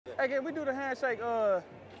Hey, can we do the handshake,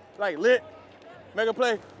 like lit, make a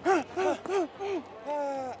play? You know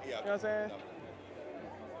what I'm saying? No.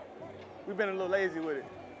 We've been a little lazy with it.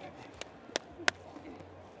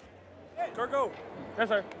 Kirko. Yes,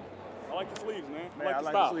 sir. I like the sleeves, man. Man, I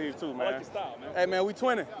like the sleeves too, man. I like your style, man. Hey, man, we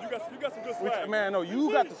 20. You got some good swag. Man, no,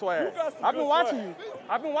 you got the swag. I've been watching you.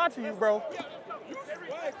 I've been watching you, bro.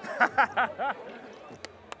 How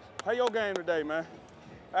your game today, man?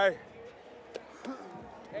 Hey.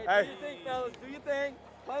 Hey, do your thing, fellas. Do your thing.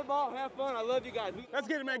 Play ball, have fun. I love you guys. Let's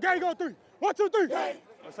get it, man. Gang go 3. 1, 2, 3. Hey.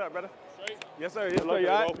 What's up, brother? Straight. Yes, sir. Yes, sir. You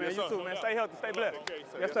all right, man? Yes, You too, man. Stay healthy. Stay blessed. Okay,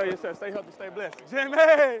 sir. Yes, sir. Yes, sir. Stay healthy. Stay blessed. Jimmy.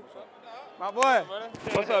 My boy.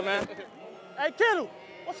 What's up, man? Hey, Kittle.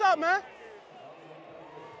 What's up, man?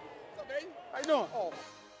 What's up, baby? How you doing? Oh,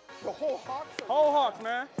 the whole Hawks. Whole Hawks,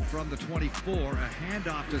 man. From the 24, a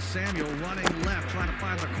handoff to Samuel running left, trying to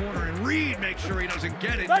find the corner, and Reed makes sure he doesn't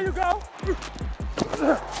get it. There you go.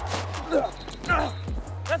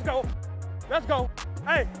 Let's go. Let's go.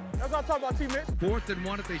 Hey, that's what I'm talking about, T-Mitch. 4th and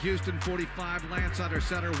 1 at the Houston 45. Lance under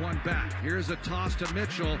center, 1 back. Here's a toss to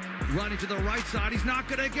Mitchell, running to the right side. He's not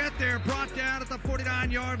going to get there. Brought down at the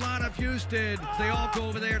 49-yard line of Houston. They all go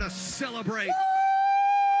over there to celebrate.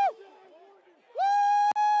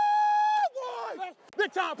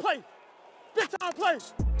 Big time play. Big time play.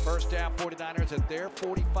 First down, 49ers at their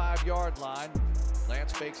 45-yard line.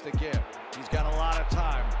 Lance fakes the give. He's got a lot of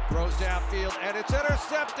time. Throws downfield, and it's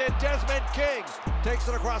intercepted. Desmond King takes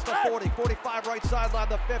it across the 40, 45 right sideline,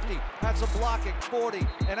 the 50. Had some blocking, 40,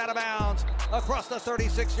 and out of bounds across the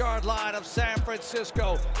 36-yard line of San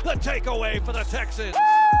Francisco. The takeaway for the Texans.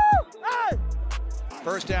 Hey!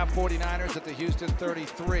 First down, 49ers at the Houston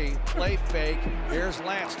 33. Play fake. Here's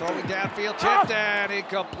Lance throwing downfield, tipped and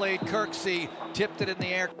incomplete. Kirksey tipped it in the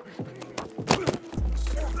air.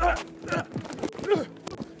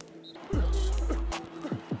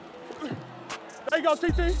 There you go,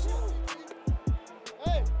 TT.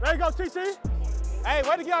 Hey. There you go, TT. Hey,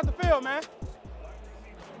 way to get off the field, man.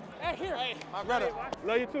 Hey, here. Hey, my brother.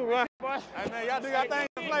 Love you too, bro. Hey, man, y'all do your thing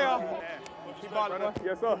in the playoff. Keep balling, brother.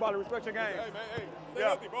 Yes, sir. Keep balling, respect your game. Hey, man, hey. Stay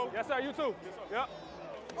healthy, bro. Yes, sir, you too. Yes, sir. Yep.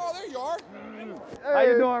 Oh, there you are. Hey. How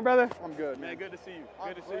you doing, brother? I'm good, man. Good to see you.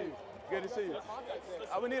 Good to see you. Good to see you.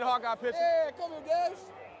 We need a Hawkeye picture. Hey, come here, guys.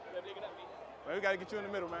 Man, we got to get you in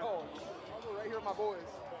the middle, man. Oh, I'm right here with my boys.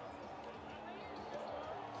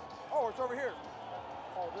 Oh, it's over here.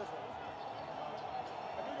 Oh, this one.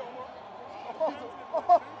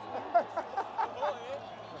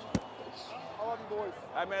 I love you, boys.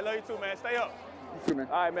 All right, man. Love you too, man. Stay up. You too, man.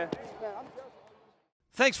 All right, man.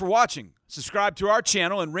 Thanks for watching. Subscribe to our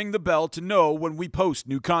channel and ring the bell to know when we post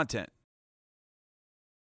new content.